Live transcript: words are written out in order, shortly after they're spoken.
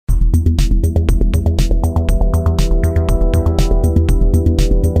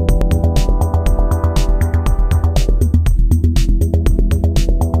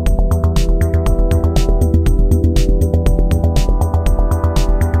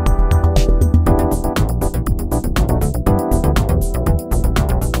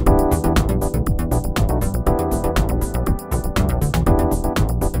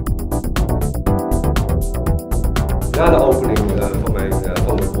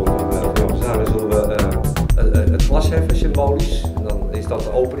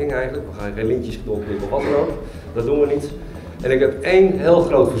aflevering eigenlijk. We gaan geen lintjes doorknippen of wat dan ook. Dat doen we niet. En ik heb één heel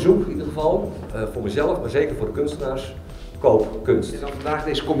groot verzoek in ieder geval. Voor mezelf, maar zeker voor de kunstenaars. Koop kunst. En dan vandaag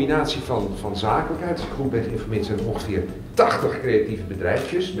deze combinatie van zakelijkheid. Als ik goed ben geïnformeerd zijn er ongeveer 80 creatieve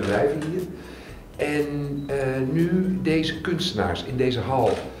bedrijven hier. En nu deze kunstenaars in deze hal.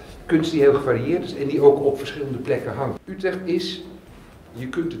 Kunst die heel gevarieerd is en die ook op verschillende plekken hangt. Utrecht is, je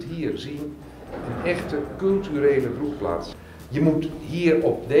kunt het hier zien, een echte culturele broedplaats. Je moet hier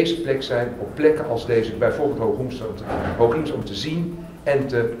op deze plek zijn, op plekken als deze, bijvoorbeeld Hoogheemstroom, om te zien en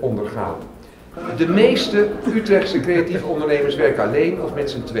te ondergaan. De meeste Utrechtse creatieve ondernemers werken alleen of met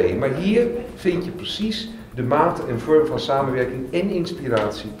z'n tweeën, maar hier vind je precies de mate en vorm van samenwerking en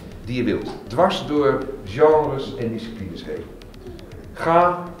inspiratie die je wilt. Dwars door genres en disciplines heen.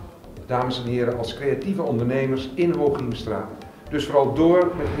 Ga, dames en heren, als creatieve ondernemers in Hoogheemstraat, dus vooral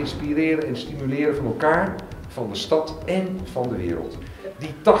door met het inspireren en stimuleren van elkaar, van de stad en van de wereld.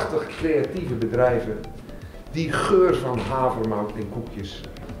 Die 80 creatieve bedrijven, die geur van havermout en koekjes,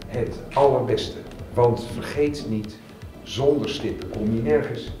 het allerbeste. Want vergeet niet, zonder stippen kom je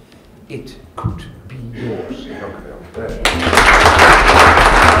nergens. It could be yours. Dank u wel.